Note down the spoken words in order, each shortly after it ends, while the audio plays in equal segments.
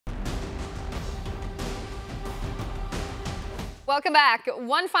Welcome back.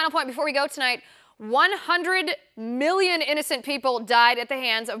 One final point before we go tonight. 100 million innocent people died at the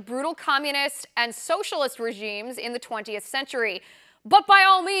hands of brutal communist and socialist regimes in the 20th century. But by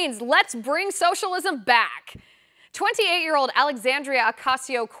all means, let's bring socialism back. 28-year-old Alexandria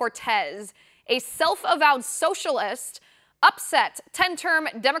Ocasio-Cortez, a self-avowed socialist, upset 10-term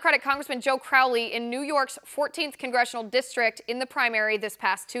Democratic Congressman Joe Crowley in New York's 14th congressional district in the primary this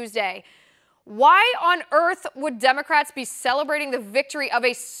past Tuesday. Why on earth would Democrats be celebrating the victory of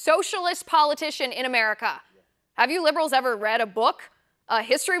a socialist politician in America? Have you liberals ever read a book? A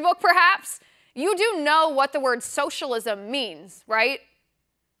history book, perhaps? You do know what the word socialism means, right?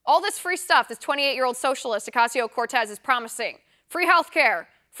 All this free stuff this 28-year-old socialist Ocasio-Cortez is promising. Free health care,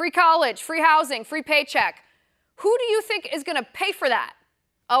 free college, free housing, free paycheck. Who do you think is going to pay for that?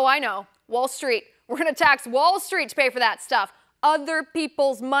 Oh, I know. Wall Street. We're going to tax Wall Street to pay for that stuff. Other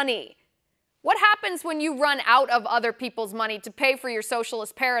people's money. What happens when you run out of other people's money to pay for your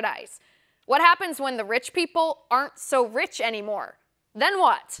socialist paradise? What happens when the rich people aren't so rich anymore? Then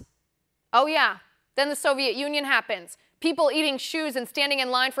what? Oh yeah, then the Soviet Union happens. People eating shoes and standing in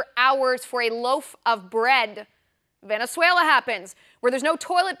line for hours for a loaf of bread. Venezuela happens, where there's no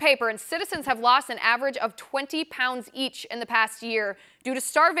toilet paper and citizens have lost an average of 20 pounds each in the past year due to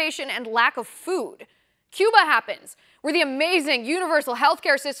starvation and lack of food. Cuba happens, where the amazing universal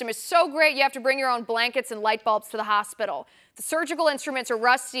healthcare system is so great you have to bring your own blankets and light bulbs to the hospital. The surgical instruments are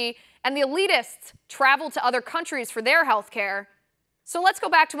rusty, and the elitists travel to other countries for their healthcare. So let's go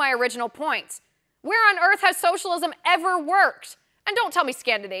back to my original point. Where on earth has socialism ever worked? And don't tell me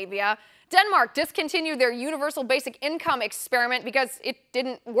Scandinavia. Denmark discontinued their universal basic income experiment because it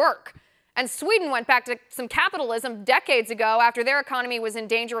didn't work. And Sweden went back to some capitalism decades ago after their economy was in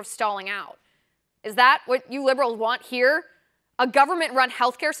danger of stalling out. Is that what you liberals want here? A government-run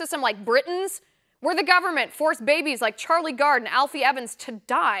healthcare system like Britain's, where the government forced babies like Charlie Gard and Alfie Evans to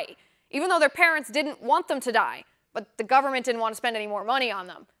die, even though their parents didn't want them to die, but the government didn't want to spend any more money on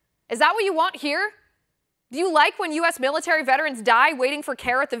them. Is that what you want here? Do you like when U.S. military veterans die waiting for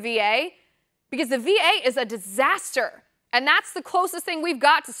care at the VA? Because the VA is a disaster, and that's the closest thing we've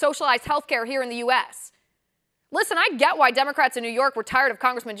got to socialized healthcare here in the U.S. Listen, I get why Democrats in New York were tired of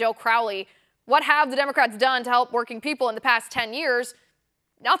Congressman Joe Crowley. What have the Democrats done to help working people in the past 10 years?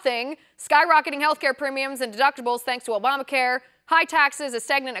 Nothing. Skyrocketing healthcare premiums and deductibles thanks to Obamacare, high taxes, a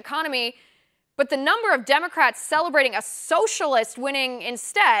stagnant economy. But the number of Democrats celebrating a socialist winning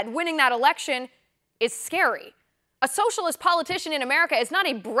that election, is scary. A socialist politician in America is not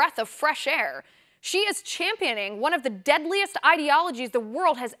a breath of fresh air. She is championing one of the deadliest ideologies the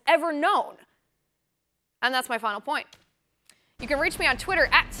world has ever known. And that's my final point. You can reach me on Twitter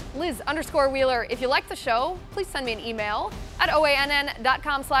at Liz_Wheeler. If you like the show, please send me an email at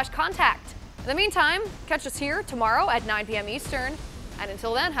oann.com/contact. In the meantime, catch us here tomorrow at 9 p.m. Eastern. And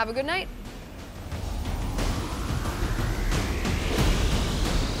until then, have a good night.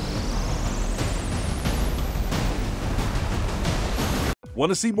 Want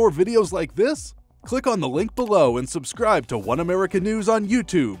to see more videos like this? Click on the link below and subscribe to One America News on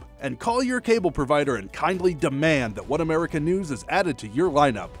YouTube, and call your cable provider and kindly demand that One America News is added to your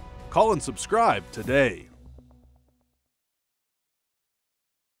lineup. Call and subscribe today.